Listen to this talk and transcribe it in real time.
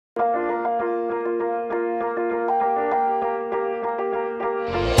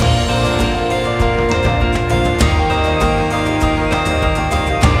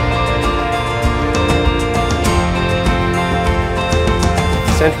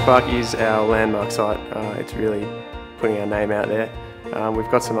Central Park is our landmark site. It's really putting our name out there. We've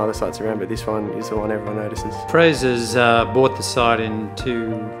got some other sites around, but this one is the one everyone notices. Fraser's bought the site in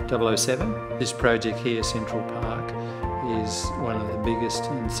 2007. This project here, Central Park, is one of the biggest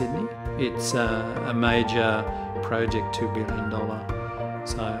in Sydney. It's a major project, $2 billion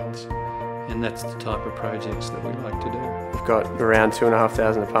sales, and that's the type of projects that we like to do. We've got around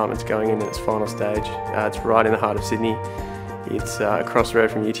 2,500 apartments going in its final stage. It's right in the heart of Sydney. It's across the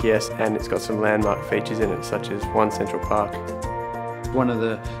road from UTS, and it's got some landmark features in it, such as One Central Park. One of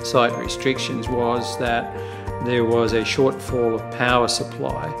the site restrictions was that there was a shortfall of power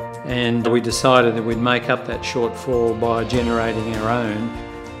supply, and we decided that we'd make up that shortfall by generating our own.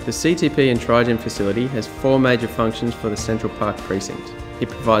 The CTP and Trigen facility has 4 major functions for the Central Park precinct. It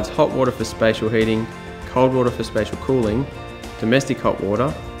provides hot water for spatial heating, cold water for spatial cooling, domestic hot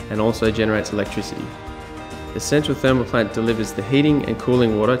water, and also generates electricity. The central thermal plant delivers the heating and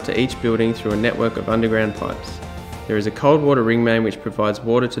cooling water to each building through a network of underground pipes. There is a cold water ring main which provides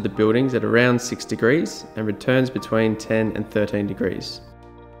water to the buildings at around 6 degrees and returns between 10 and 13 degrees.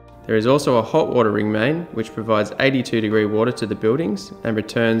 There is also a hot water ring main which provides 82-degree water to the buildings and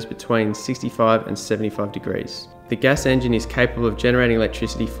returns between 65 and 75 degrees. The gas engine is capable of generating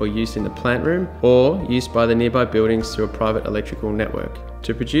electricity for use in the plant room or used by the nearby buildings through a private electrical network.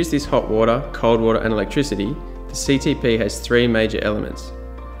 To produce this hot water, cold water and electricity, the CTP has 3 major elements: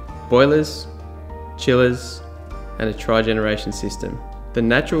 boilers, chillers and a trigeneration system. The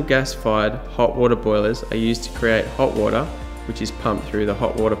natural gas-fired hot water boilers are used to create hot water, which is pumped through the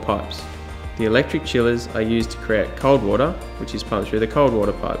hot water pipes. The electric chillers are used to create cold water, which is pumped through the cold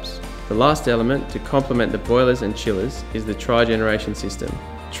water pipes. The last element to complement the boilers and chillers is the trigeneration system.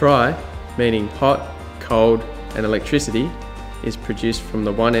 Tri, meaning hot, cold and electricity, is produced from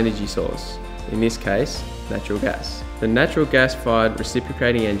the one energy source, in this case, natural gas. The natural gas-fired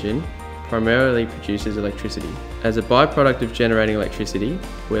reciprocating engine primarily produces electricity. As a byproduct of generating electricity,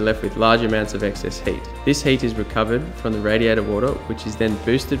 we're left with large amounts of excess heat. This heat is recovered from the radiator water, which is then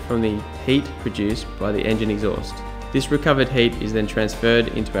boosted from the heat produced by the engine exhaust. This recovered heat is then transferred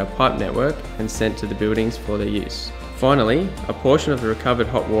into our pipe network and sent to the buildings for their use. Finally, a portion of the recovered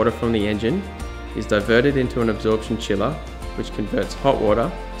hot water from the engine is diverted into an absorption chiller, which converts hot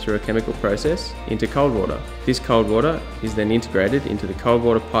water through a chemical process into cold water. This cold water is then integrated into the cold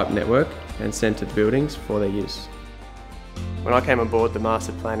water pipe network and sent to the buildings for their use. When I came on board, the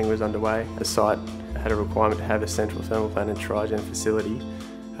master planning was underway. The site had a requirement to have a central thermal plant and Trigen facility,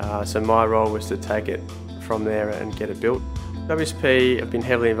 so my role was to take it from there and get it built. WSP have been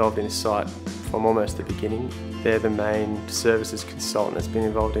heavily involved in this site from almost the beginning. They're the main services consultant that's been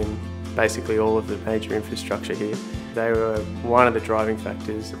involved in basically all of the major infrastructure here. They were one of the driving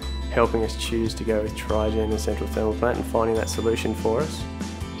factors helping us choose to go with Trigen and Central Thermal Plant and finding that solution for us.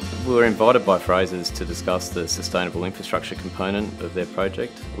 We were invited by Fraser's to discuss the sustainable infrastructure component of their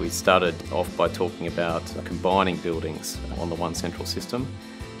project. We started off by talking about combining buildings on the One Central system,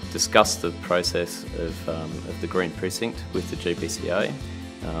 discussed the process of the Green Precinct with the GPCA,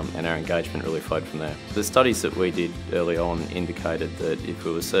 and our engagement really flowed from there. The studies that we did early on indicated that if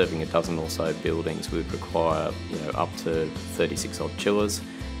we were serving a dozen or so buildings, we'd require up to 36 odd chillers,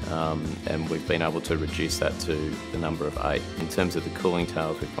 and we've been able to reduce that to the number of 8. In terms of the cooling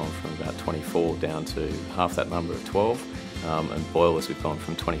towers, we've gone from about 24 down to half that number of 12. And boilers, we've gone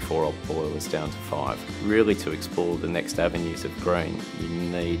from 24 odd boilers down to 5. Really, to explore the next avenues of green, you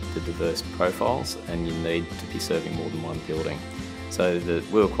need the diverse profiles and you need to be serving more than one building. So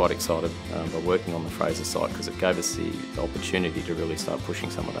we were quite excited by working on the Fraser site because it gave us the opportunity to really start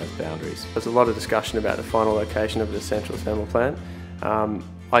pushing some of those boundaries. There's a lot of discussion about the final location of the central thermal plant.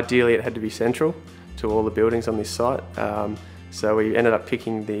 Ideally it had to be central to all the buildings on this site, so we ended up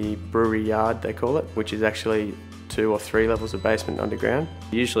picking the brewery yard, they call it, which is actually 2 or 3 levels of basement underground.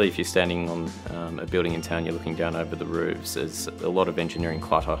 Usually if you're standing on a building in town, you're looking down over the roofs, there's a lot of engineering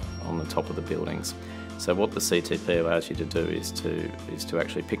clutter on the top of the buildings. So what the CTP allows you to do is to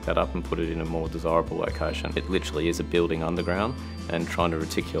actually pick that up and put it in a more desirable location. It literally is a building underground, and trying to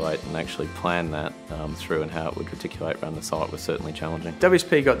reticulate and actually plan that through and how it would reticulate around the site was certainly challenging.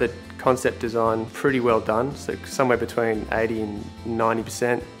 WSP got the concept design pretty well done, so somewhere between 80 and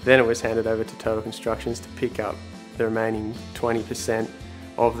 90%. Then it was handed over to Total Constructions to pick up the remaining 20%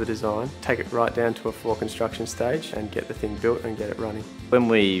 of the design, take it right down to a floor construction stage and get the thing built and get it running. When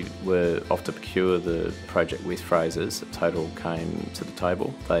we were off to procure the project with Fraser's, Total came to the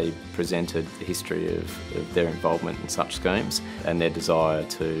table. They presented the history of their involvement in such schemes and their desire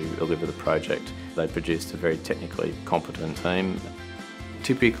to deliver the project. They produced a very technically competent team.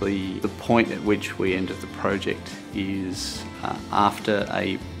 Typically, the point at which we enter the project is after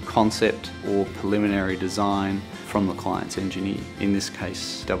a concept or preliminary design from the client's engineer, in this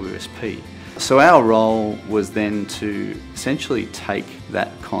case WSP. So our role was then to essentially take that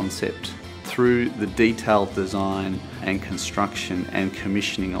concept through the detailed design and construction and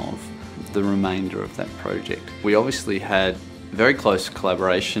commissioning of the remainder of that project. We obviously had very close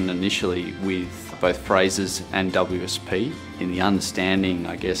collaboration initially with both Frasers and WSP in the understanding,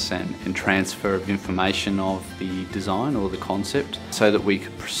 I guess, and transfer of information of the design or the concept so that we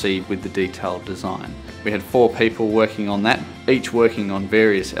could proceed with the detailed design. We had 4 people working on that, each working on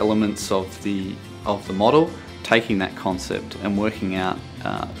various elements of the model, taking that concept and working out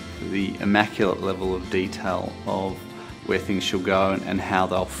the immaculate level of detail of where things shall go and how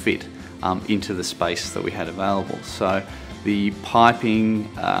they'll fit into the space that we had available. So the piping,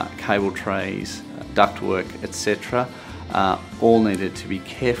 cable trays, ductwork, etc. All needed to be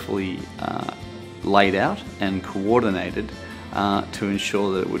carefully laid out and coordinated to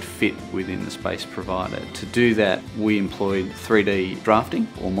ensure that it would fit within the space provided. To do that, we employed 3D drafting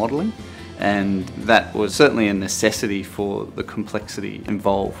or modelling, and that was certainly a necessity for the complexity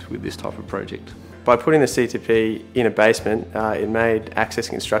involved with this type of project. By putting the CTP in a basement, it made access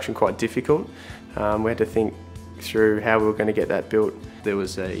construction quite difficult. We had to think through how we were going to get that built. There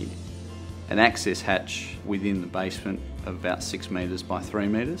was an access hatch within the basement of about 6 metres by 3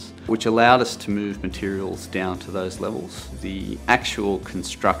 metres, which allowed us to move materials down to those levels. The actual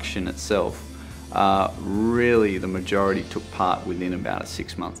construction itself, really the majority took part within about a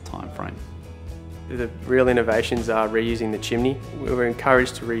 6-month time frame. The real innovations are reusing the chimney. We were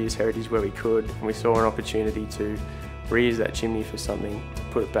encouraged to reuse heritage where we could, and we saw an opportunity to reuse that chimney for something,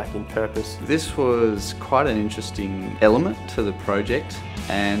 put it back in purpose. This was quite an interesting element to the project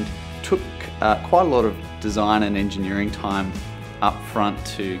and took quite a lot of design and engineering time up front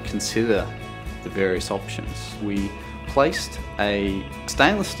to consider the various options. We placed a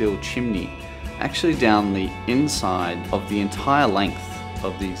stainless steel chimney actually down the inside of the entire length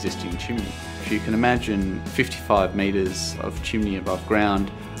of the existing chimney. If you can imagine 55 metres of chimney above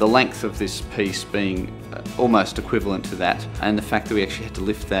ground, the length of this piece being almost equivalent to that, and the fact that we actually had to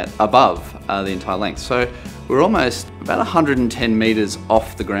lift that above the entire length. So we're almost about 110 metres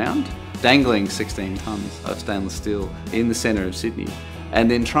off the ground, dangling 16 tonnes of stainless steel in the centre of Sydney, and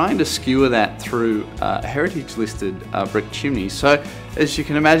then trying to skewer that through a heritage listed brick chimney. So as you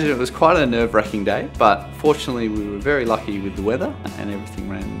can imagine, it was quite a nerve-wracking day, but fortunately we were very lucky with the weather and everything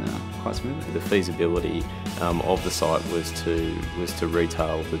ran quite smoothly. The feasibility of the site was to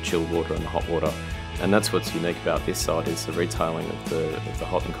retail the chilled water and the hot water, and that's what's unique about this site, is the retailing of the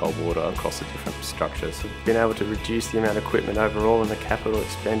hot and cold water across the different structures. Being able to reduce the amount of equipment overall and the capital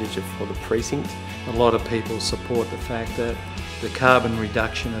expenditure for the precinct. A lot of people support the fact that the carbon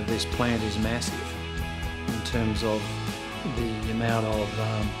reduction of this plant is massive in terms of the amount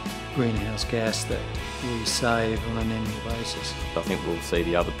of greenhouse gas that we save on an annual basis. I think we'll see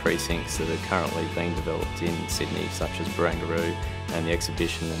the other precincts that are currently being developed in Sydney, such as Barangaroo and the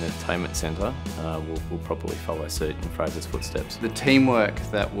Exhibition and Entertainment Centre, will probably follow suit in Fraser's footsteps. The teamwork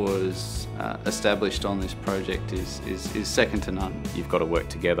that was established on this project is second to none. You've got to work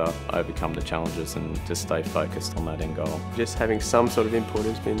together, overcome the challenges, and just stay focused on that end goal. Just having some sort of input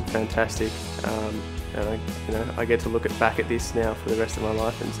has been fantastic, and I get to look back at this now for the rest of my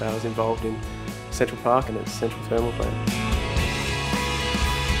life and say I was involved in Central Park and its central thermal plant.